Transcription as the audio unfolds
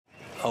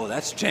Oh,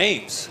 that's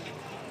James.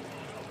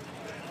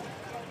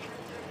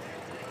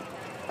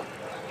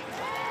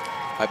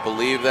 I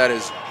believe that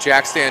is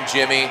Jack Stand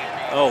Jimmy.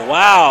 Oh,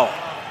 wow.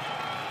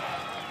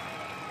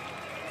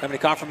 Have any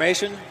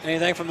confirmation?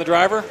 Anything from the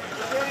driver?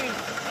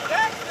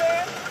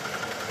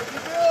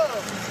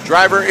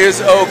 Driver is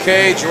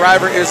okay.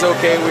 Driver is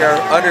okay. We are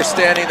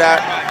understanding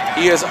that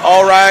he is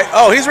all right.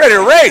 Oh, he's ready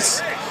to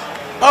race.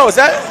 Oh, is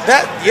that?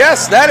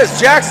 Yes, that is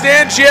Jack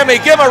Stand Jimmy.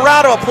 Give him a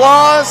round of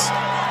applause.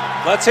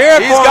 Let's hear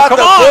it He's for him. got Come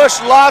the on. Busch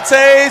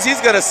lattes. He's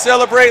going to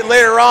celebrate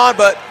later on,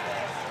 but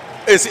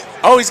he's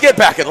getting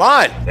back in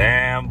line.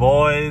 Damn,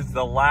 boys,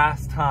 the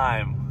last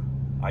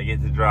time I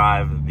get to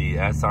drive the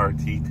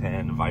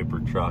SRT10 Viper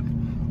truck.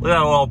 Look at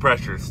that oil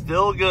pressure.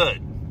 Still good.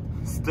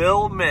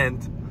 Still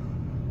mint.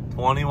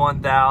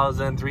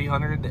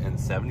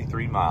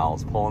 21,373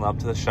 miles pulling up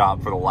to the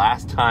shop for the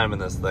last time in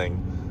this thing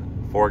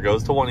before it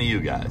goes to one of you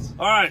guys.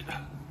 All right,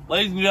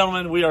 ladies and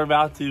gentlemen, we are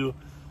about to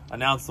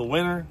announce the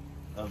winner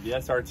of the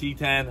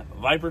SRT10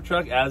 Viper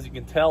truck. As you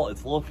can tell,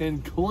 it's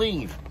looking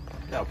clean.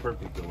 Look how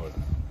perfect it looks.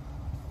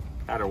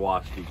 Had her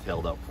wash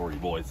detailed up for you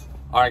boys.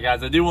 All right,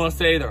 guys, I do want to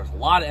say there's a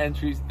lot of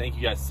entries. Thank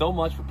you guys so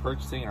much for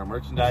purchasing our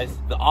merchandise.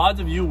 The odds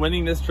of you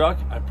winning this truck,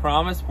 I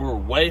promise, were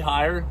way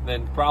higher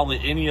than probably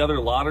any other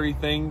lottery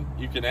thing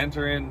you can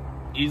enter in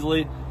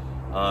easily.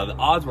 The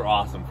odds were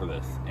awesome for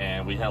this,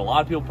 and we had a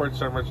lot of people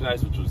purchase our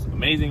merchandise, which was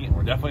amazing, and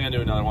we're definitely gonna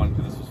do another one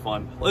because this was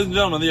fun. Ladies and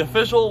gentlemen, the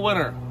official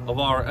winner of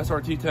our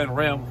SRT10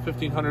 Ram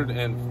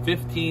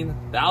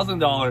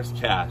 $1,515,000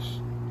 cash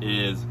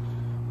is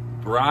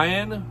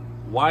Brian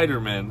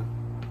Weiderman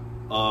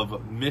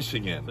of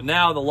Michigan. But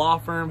now the law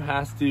firm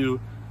has to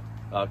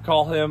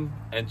call him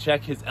and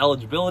check his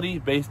eligibility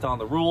based on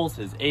the rules,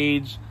 his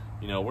age,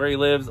 you know, where he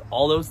lives,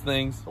 all those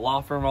things. The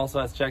law firm also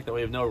has to check that we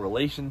have no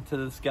relation to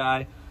this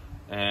guy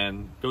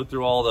and go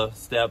through all the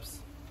steps,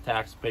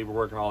 tax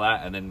paperwork and all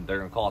that, and then they're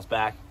gonna call us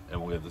back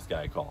and we'll give this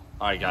guy a call.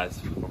 All right, guys,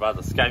 we're about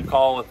to Skype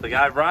call with the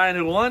guy, Brian,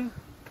 who won.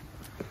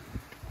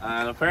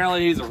 And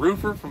apparently he's a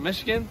roofer from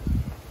Michigan.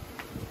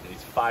 And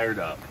he's fired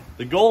up.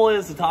 The goal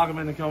is to talk him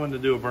into coming to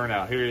do a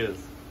burnout. Here he is.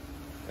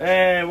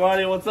 Hey,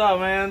 buddy, what's up,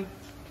 man?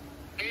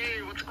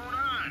 Hey, what's going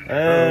on?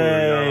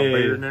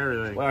 Hey. And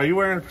everything. Well, are you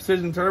wearing a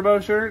Precision Turbo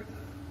shirt?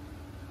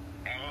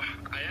 I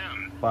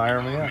am. Fire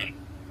me up.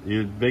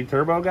 You a big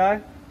turbo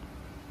guy?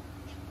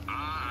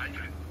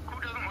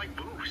 Who doesn't like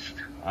boost?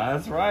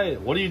 That's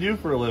right. What do you do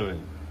for a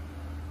living?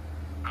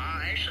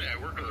 Actually, I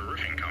work with a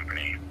roofing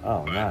company.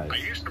 Oh, But nice. I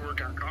used to work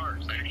on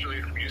cars. I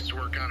actually used to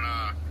work on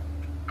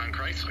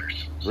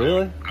Chryslers. So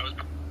Really? I was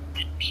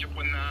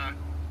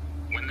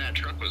when that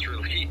truck was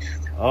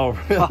released. Oh,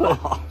 really?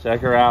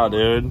 Check her out,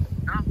 dude.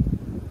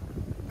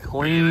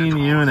 Clean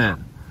unit.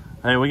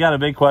 Hey, we got a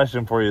big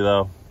question for you,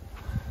 though.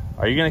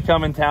 Are you going to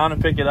come in town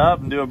and pick it up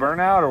and do a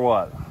burnout or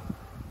what?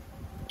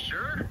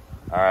 Sure.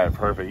 All right,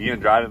 perfect. You going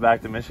to drive it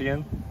back to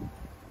Michigan?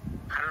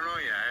 I don't know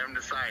yet. I haven't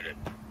decided.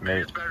 Maybe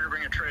Maybe. it's better to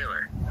bring a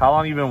trailer. How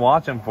long you been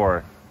watching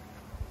for?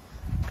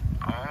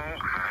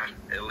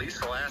 At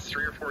least the last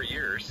 3 or 4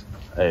 years.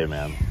 Hey,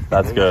 man,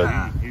 that's good.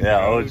 He's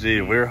Yeah, an OG.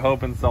 We were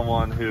hoping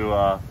someone who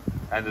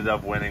ended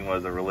up winning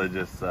was a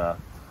religious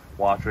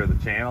watcher of the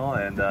channel,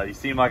 and you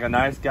seem like a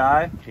nice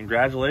guy.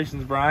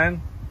 Congratulations,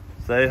 Brian.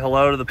 Say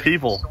hello to the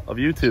people of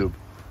YouTube.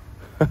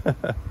 You guys'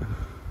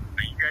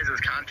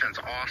 content's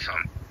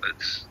awesome.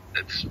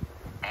 It's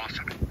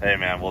awesome. Hey,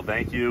 man, well,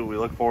 thank you. We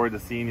look forward to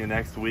seeing you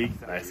next week.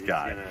 Nice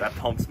guy. That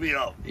pumps me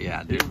up.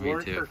 Yeah, He dude, me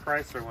worked too. for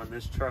Chrysler when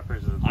this truck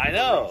was I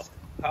know.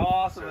 How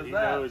awesome So is he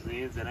that? knows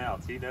the ins and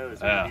outs. He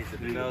knows what Yeah, he needs to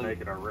he do knows. to make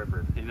it a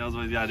ripper. He knows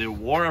what he's got to do.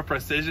 Wore a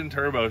Precision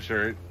Turbo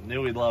shirt.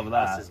 Knew we'd love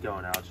That's that. his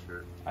going out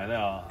shirt. I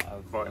know.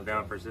 Button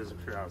down Precision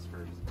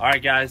trousers. All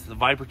right, guys, the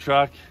Viper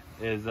truck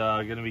is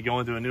going to be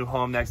going to a new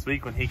home next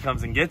week when he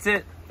comes and gets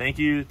it. Thank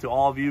you to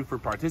all of you for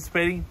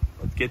participating.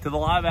 Let's get to the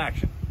live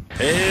action.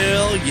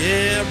 Hell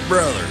yeah,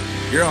 brother.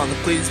 You're on the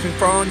Cleetus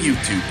McFarland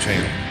YouTube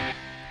channel.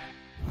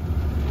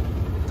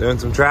 Doing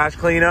some trash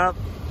cleanup.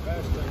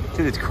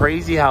 Dude, it's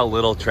crazy how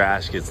little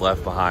trash gets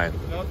left behind.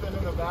 Nothing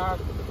in the back,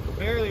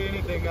 barely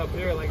anything up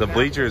here. Like The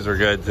bleachers are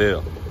good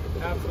too.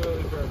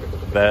 Absolutely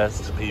perfect.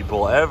 Best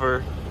people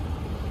ever.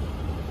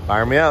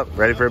 Fire me up.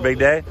 Ready for a big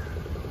day?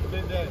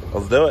 Big day.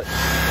 Let's do it.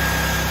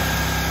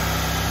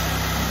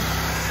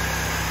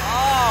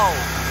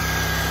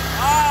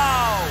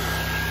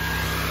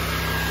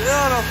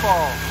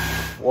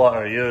 Beautiful. What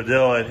are you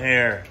doing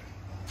here?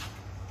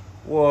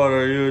 What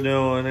are you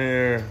doing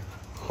here?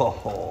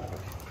 Oh.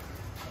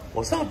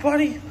 What's up,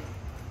 buddy?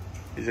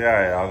 He's like, all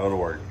right, I'll go to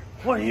work.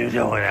 What are you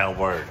doing at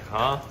work,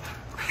 huh?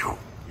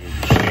 You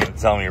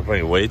tell me you're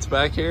putting weights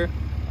back here?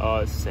 Oh,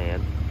 it's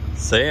sand.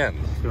 Sand.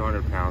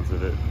 200 pounds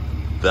of it.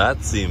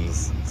 That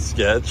seems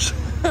sketch.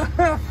 All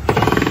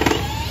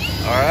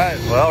right,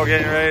 well, we're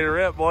getting ready to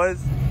rip,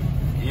 boys.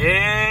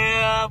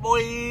 Yeah,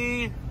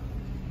 boy.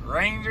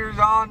 Rangers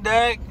on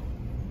deck.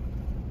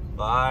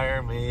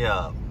 Fire me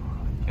up.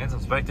 And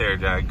some spectator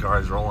jag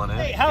cars rolling in.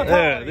 Hey, how tall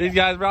are you? These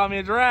guys brought me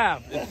a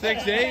giraffe. It's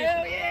 6'8".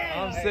 Hell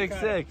yeah. I'm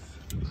 6'6".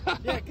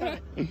 Yeah, good.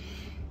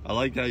 I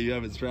like how you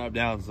have it strapped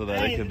down so that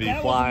Hey, it can be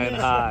that was a flying mission.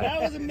 high.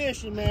 That was a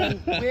mission,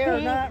 man. We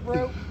are not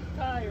broke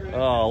tires.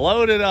 Oh,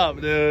 load it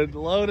up, dude.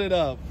 Load it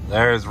up.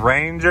 There's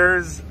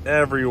Rangers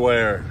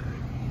everywhere.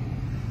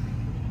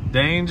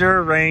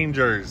 Danger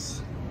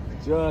Rangers.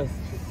 Just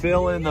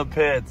filling the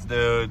pits,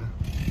 dude.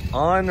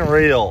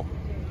 Unreal.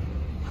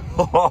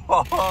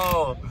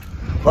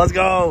 Let's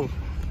go.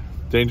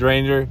 Danger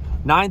Ranger.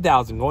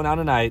 9,000 going out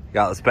tonight.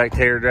 Got the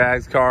spectator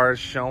drags cars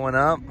showing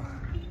up.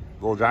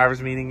 Little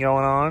drivers meeting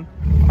going on.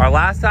 Our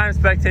last time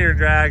spectator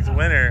drags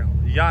winner,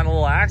 you got in a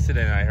little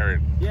accident, I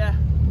heard. Yeah,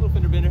 a little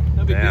fender bender.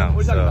 No big deal. What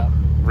are you talking about?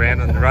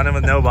 Running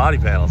with no body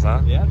panels,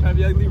 huh? Yeah, trying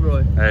to be like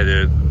Leroy. Hey,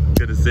 dude.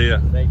 Good to see you.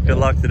 Thank you. Good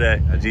luck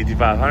today. A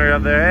GT500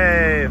 up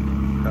there. Hey.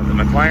 Got the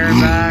McFarland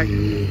back.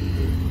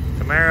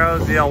 Camaro,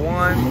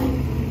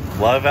 ZL1.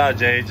 Love how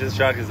JH's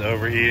truck is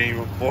overheating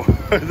before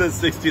the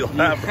 60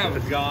 lap.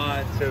 You've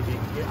got to be.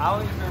 I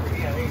don't even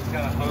remember. I think it's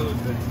got a hose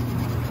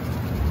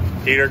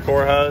that's. Heater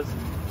core hose.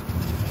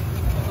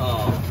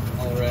 Oh,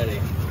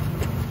 already.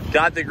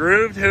 Got the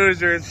Grooved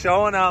Hoosiers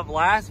showing up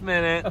last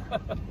minute.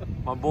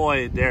 My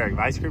boy Derek,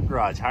 Ice Cream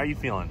Garage, how are you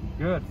feeling?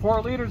 Good.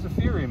 4 liters of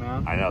fury,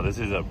 man. I know, this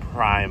is a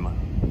prime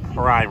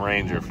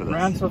Ranger for this.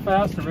 Ran so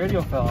fast the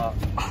radio fell out.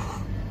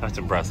 That's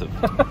impressive.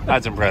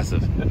 That's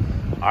impressive.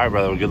 All right,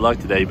 brother, well, good luck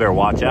today. You better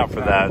watch out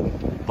for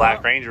that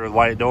Black Ranger with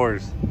white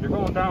doors. You're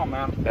going down,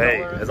 man.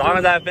 Hey, as long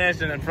as I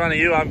finish in front of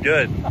you, I'm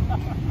good.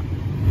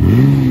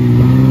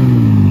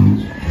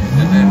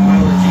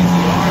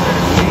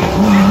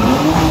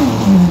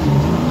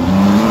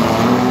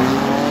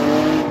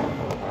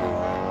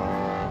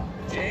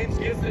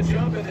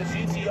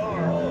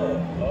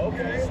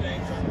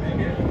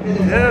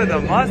 Dude, the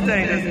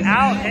Mustang is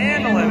out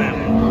handling him.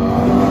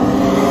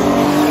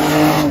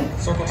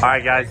 All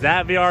right, guys,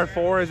 that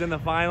VR4 is in the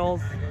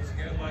finals,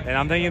 and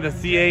I'm thinking the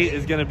C8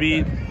 is going to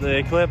beat the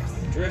Eclipse.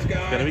 It's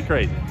going to be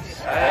crazy.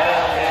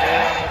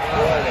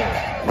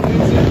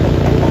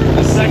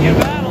 The second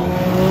battle.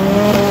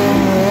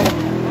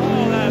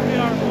 Oh, that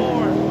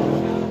VR4.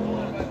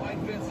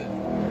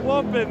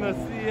 Whooping the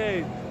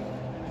C8.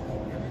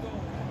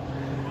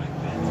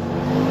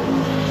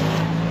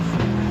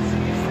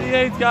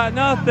 C8's got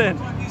nothing.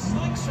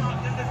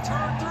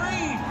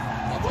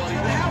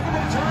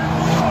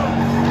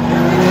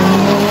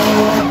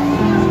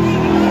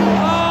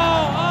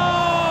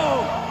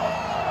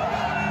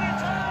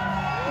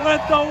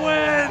 With the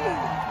win!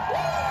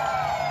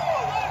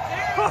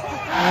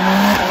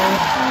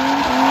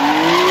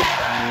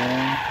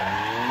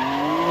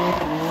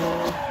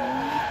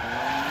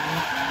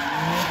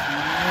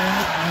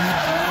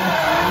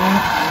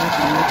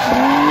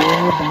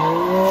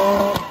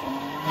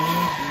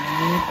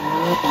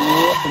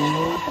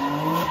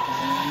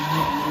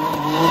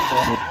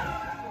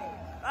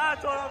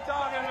 That's what I'm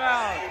talking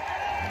about!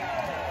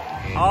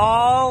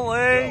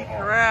 Holy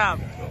crap!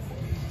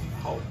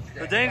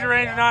 The Danger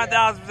Ranger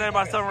 9000 presented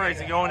by Summer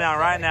Racing going down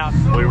right now.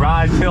 We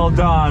ride till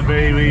dawn,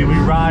 baby. We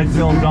ride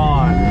till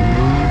dawn.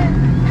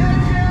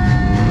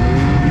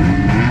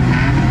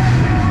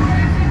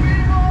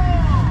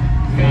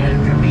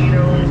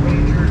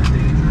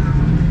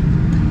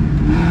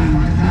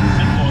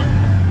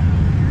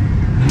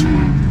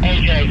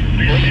 AJ,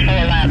 looking for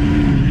a lap.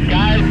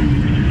 Guys,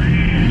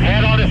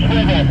 head on a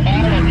swivel,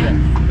 all of you.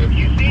 If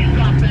you see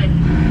something,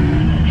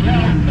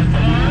 yell to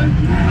turn,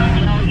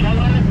 yell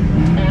yellow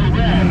or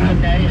red,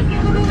 okay? If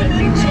you're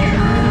preventing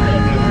children,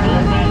 if you're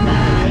going on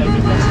by, if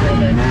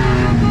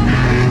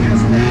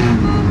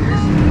you're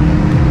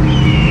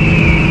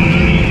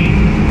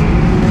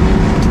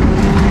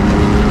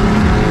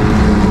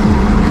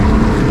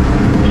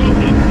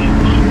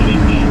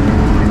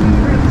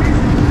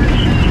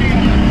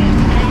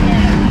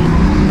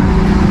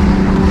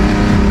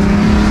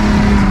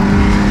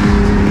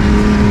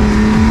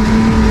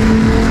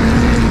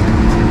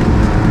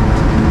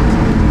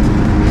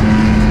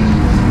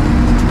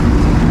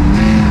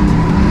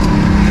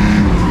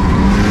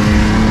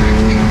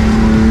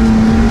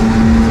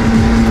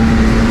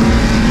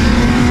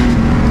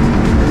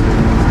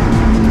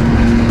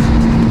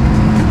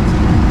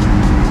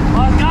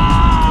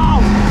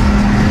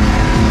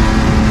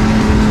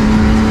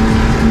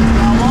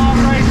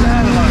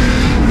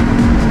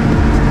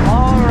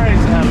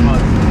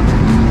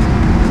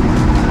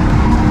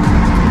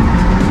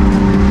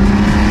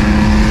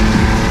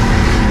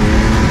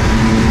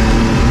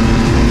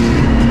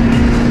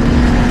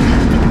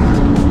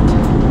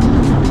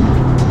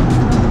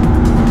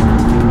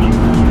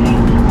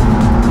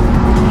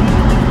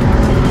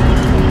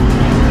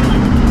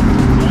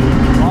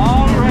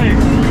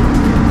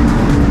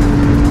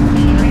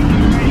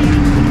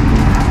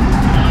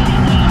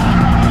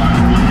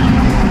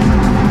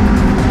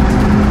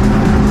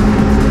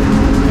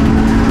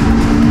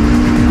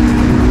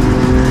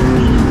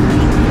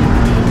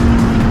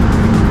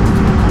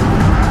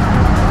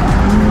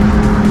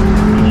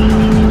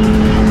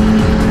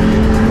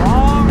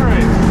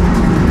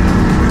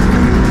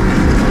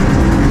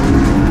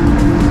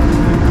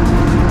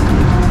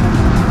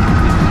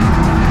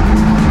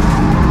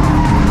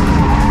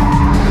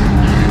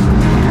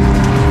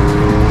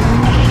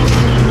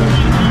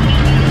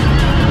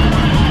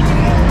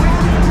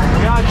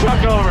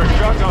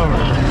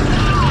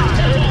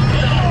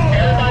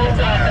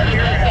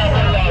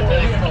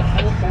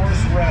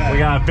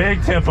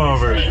big tip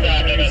over.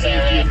 Driver's good.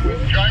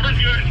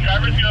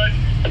 Driver's good.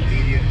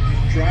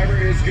 Driver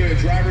is good.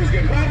 Driver is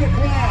good. Round of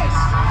applause.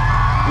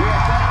 We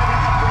are following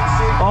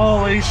up.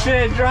 Holy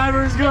shit,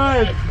 driver's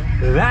good.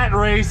 That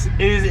race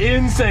is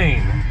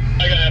insane. I'm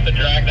gonna have to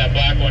drag that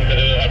black one because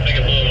I think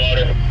it's a little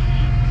louder.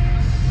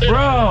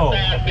 Bro.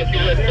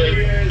 There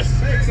he is.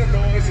 Make some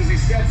noise as he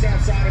steps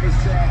outside of his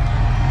truck.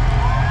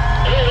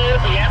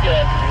 And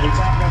we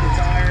talk about the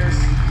tires.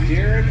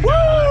 Garrett.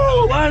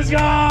 Woo! Let's go!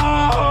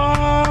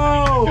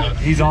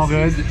 He's all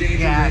good?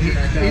 Yeah, he's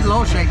a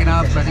little shaken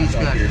up, but he's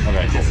good.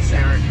 Okay, cool.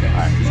 Derek. All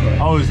right.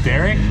 Oh, it's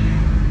Derek?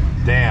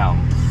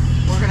 Damn.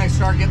 We're going to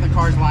start getting the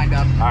cars lined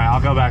up. All right,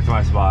 I'll go back to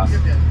my spot. You're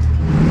good.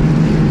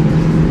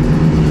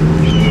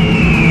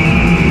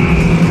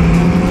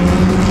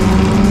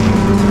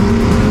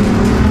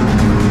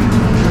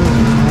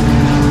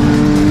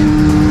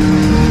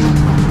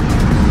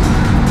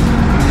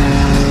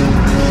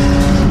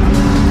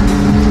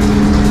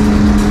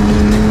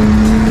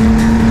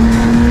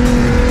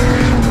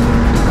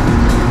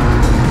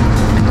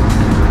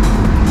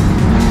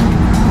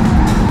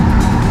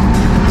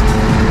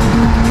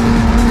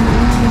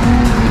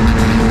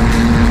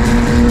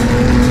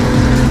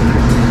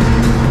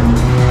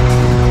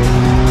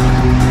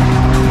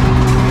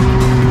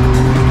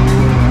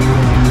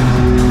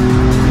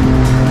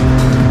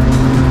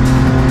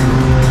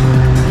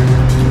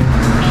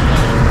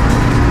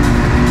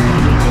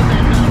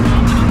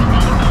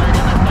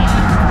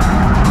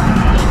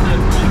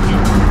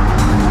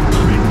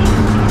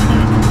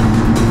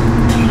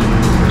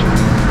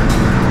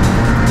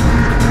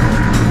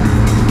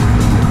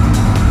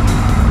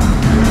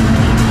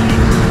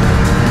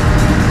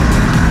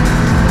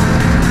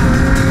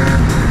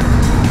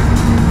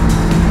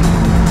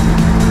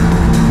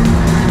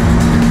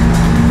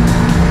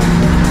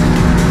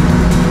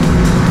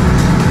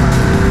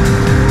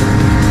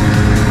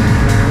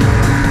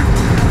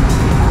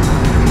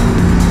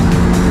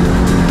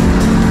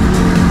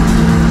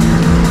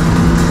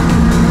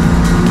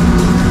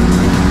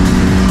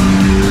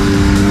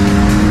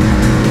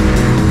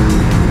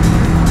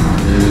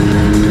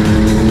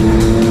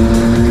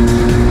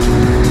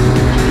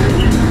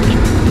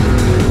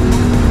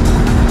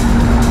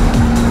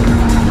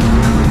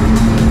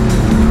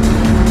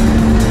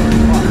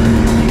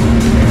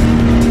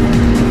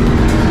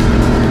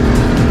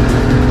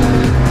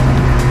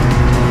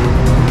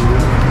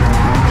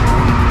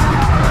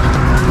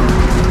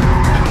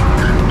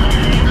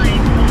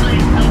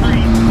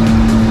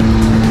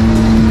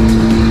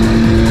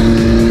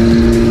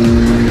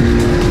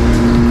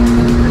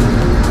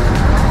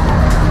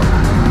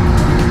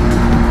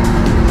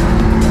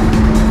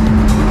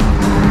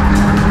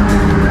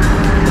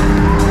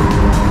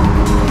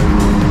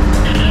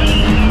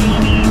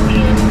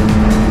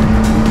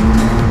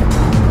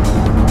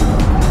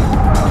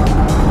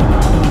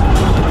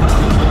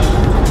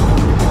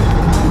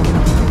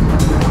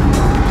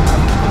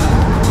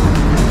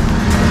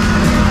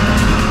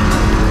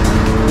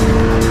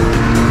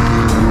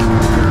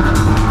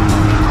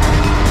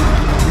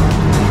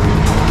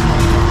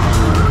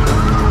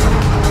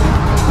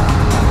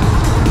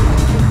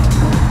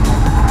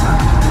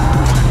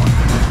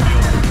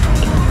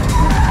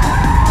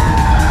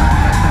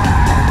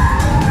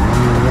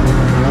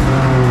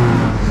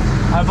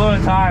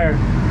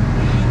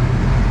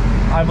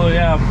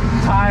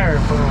 Tire.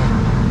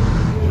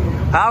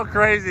 How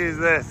crazy is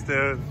this,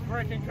 dude?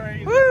 Freaking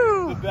crazy.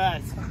 Woo! The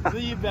best.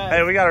 The best.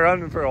 Hey, we got to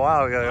run for a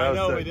while ago. I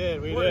know we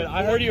did. We did.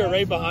 I heard you were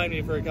right behind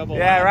me for a couple.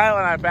 Yeah, laps. right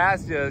when I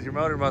passed you, your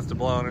motor must have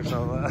blown or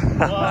something.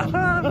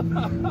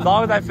 As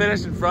long as I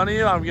finish in front of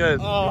you, I'm good.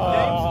 Oh.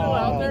 James still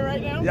out there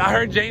right now? Yeah, I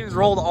heard James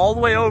rolled all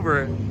the way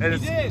over and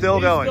it's still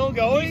going. Still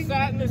going? He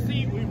sat in the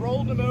seat. We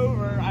rolled him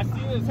over. I seen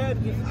his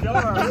head just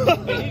jar,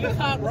 and he just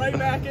hopped right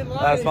back in line.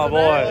 That's my boy.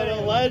 What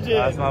a legend.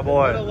 That's my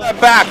boy.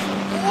 Back.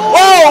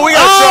 Whoa, we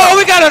got a truck.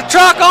 We got a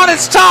truck on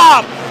its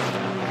top.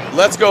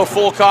 Let's go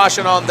full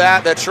caution on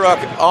that. That truck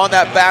on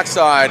that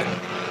backside,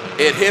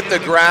 it hit the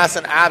grass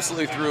and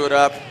absolutely threw it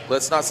up.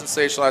 Let's not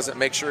sensationalize it.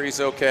 Make sure he's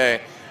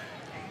okay.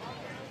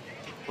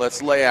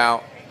 Let's lay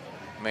out.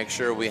 Make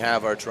sure we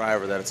have our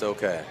driver that it's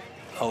okay.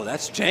 Oh,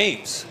 that's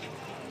James.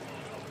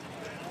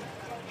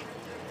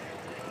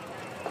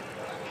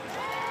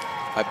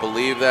 I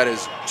believe that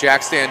is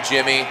Jack Stand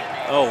Jimmy.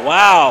 Oh,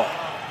 wow.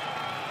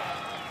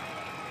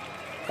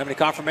 Have any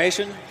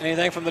confirmation?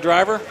 Anything from the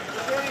driver?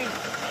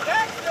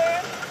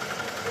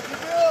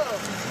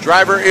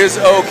 Driver is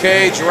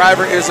okay.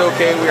 Driver is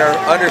okay. We are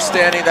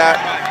understanding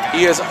that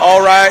he is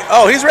all right.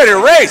 Oh, he's ready to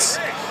race.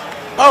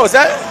 Oh, is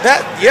that?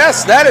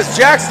 Yes, that is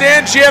Jack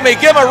Stand Jimmy.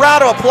 Give him a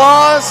round of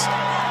applause.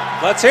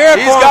 Let's hear it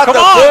He's for him. got Come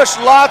the on. Busch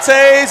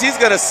lattes. He's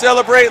going to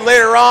celebrate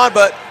later on,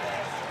 but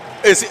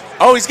he's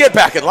getting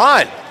back in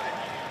line.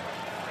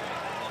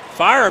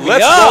 Fire me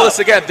Let's up. roll this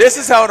again. This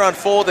is how it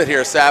unfolded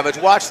here, Savage.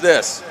 Watch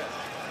this.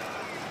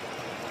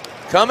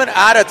 Coming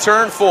out of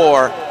turn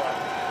 4,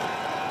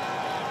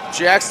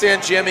 Jack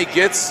Stand Jimmy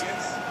gets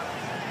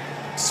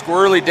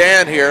Squirrely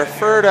Dan here.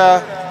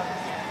 Ferda.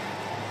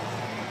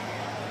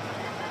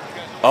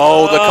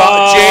 Oh, the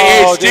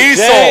JHD.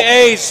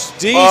 Nice,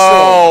 Diesel.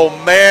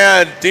 Oh,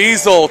 man,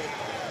 Diesel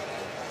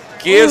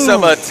gives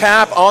him a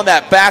tap on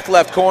that back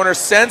left corner,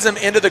 sends him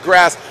into the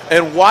grass,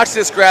 and watch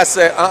this grass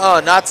say,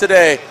 not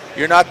today.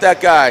 You're not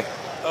that guy.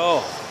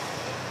 Oh.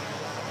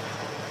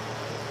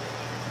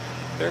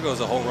 There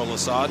goes a whole roll of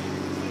sod.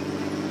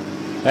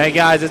 Hey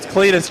guys, it's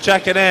Cleetus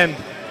checking in.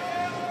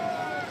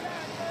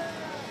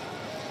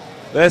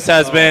 This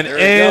has been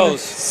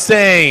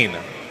insane.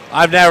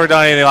 I've never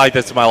done anything like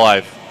this in my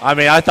life. I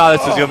mean, I thought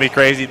this was going to be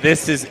crazy.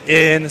 This is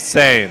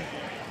insane.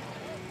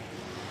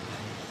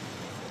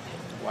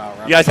 Wow.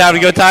 You guys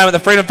having a good time at the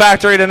Freedom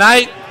Factory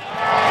tonight?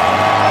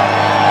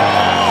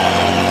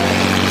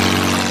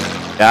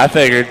 Yeah,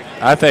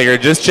 I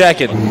figured. Just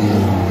checking.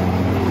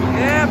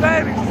 Yeah,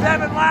 baby.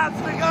 7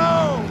 laps to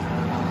go.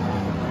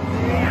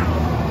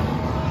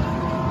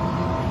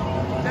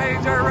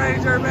 Danger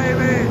Ranger,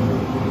 baby.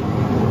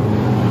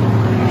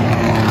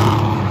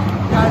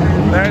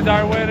 There's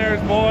our winners,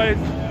 boys.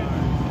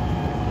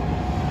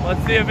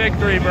 Let's see a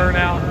victory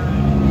burnout.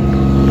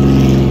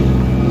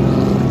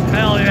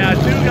 Hell yeah,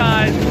 2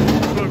 guys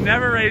who have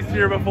never raced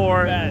here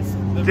before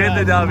did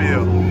the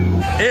W.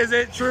 Is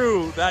it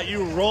true that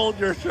you rolled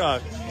your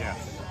truck?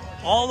 Yes.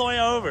 All the way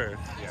over?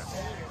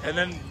 Yes. And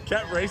then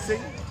kept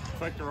racing?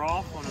 Clicked her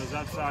off when it was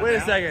upside Wait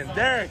down. a second,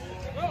 Derek,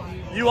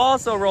 you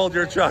also rolled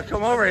your truck.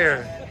 Come over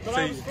here. But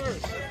I was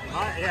first.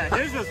 Yeah,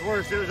 his was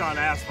worse. It was on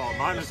asphalt.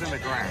 Mine was in the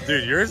ground.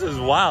 Dude, yours is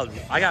wild.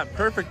 I got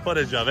perfect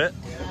footage of it.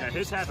 Yeah,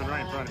 his happened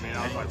right in front of me, and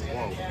I was like,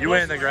 whoa. You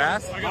went in the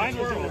grass? Mine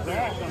was in the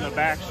back, on the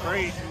back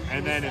straight,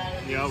 and then it,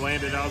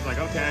 landed. I was like,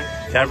 okay.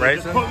 Kept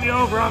racing? Just put me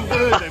over, I'm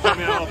good. They put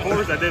me on all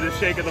fours. I did a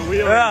shake of the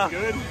wheel. Yeah. It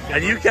was good.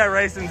 And you kept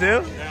racing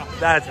too? Yeah.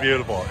 That's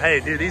beautiful. Hey,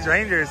 dude, these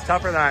Rangers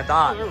tougher than I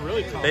thought. They're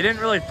really tough. They didn't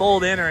really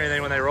fold in or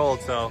anything when they rolled,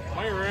 so.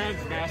 My rear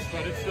end's messed,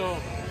 but it's still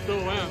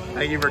went.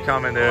 Thank you for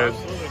coming, dude.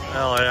 Absolutely.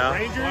 Hell yeah.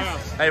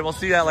 Rangers? Hey, we'll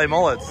see you at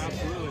LeMullets.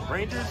 Absolutely.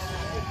 Rangers?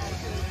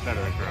 Better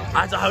than Crown.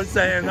 That's what I was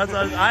saying.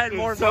 I had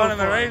more fun in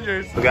the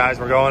Rangers. So guys,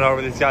 we're going over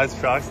these guys'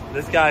 trucks.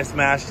 This guy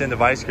smashed into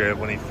vice grip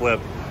when he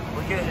flipped.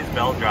 Look at his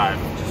belt drive.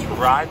 Just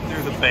right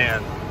through the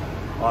fan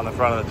on the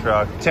front of the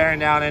truck. Tearing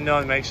down into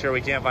him to make sure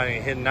we can't find any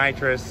hidden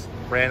nitrous,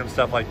 random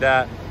stuff like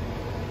that.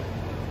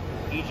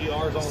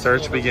 EGR's on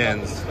Search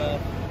begins.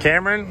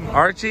 Cameron,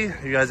 Archie,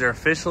 you guys are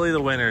officially the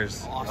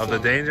winners of the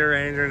Danger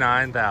Ranger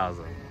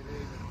 9000.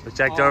 We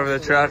checked over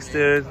the trucks,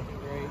 dude.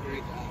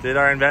 Did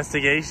our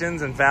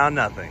investigations and found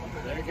nothing.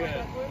 They're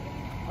good.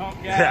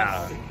 Pump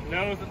gas.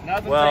 No,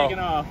 nothing Well, taken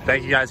off.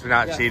 thank you guys for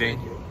not cheating.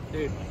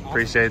 Dude,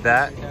 Appreciate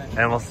that.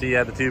 And we'll see you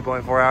at the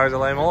 2.4 hours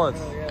of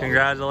LeMullets.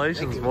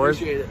 Congratulations, boys.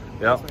 appreciate it.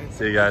 Yep.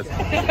 See you guys.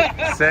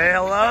 Say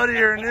hello to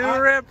your new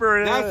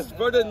Ripper. That's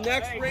for the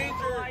next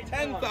Ranger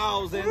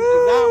 10,000.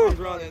 That one's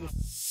running.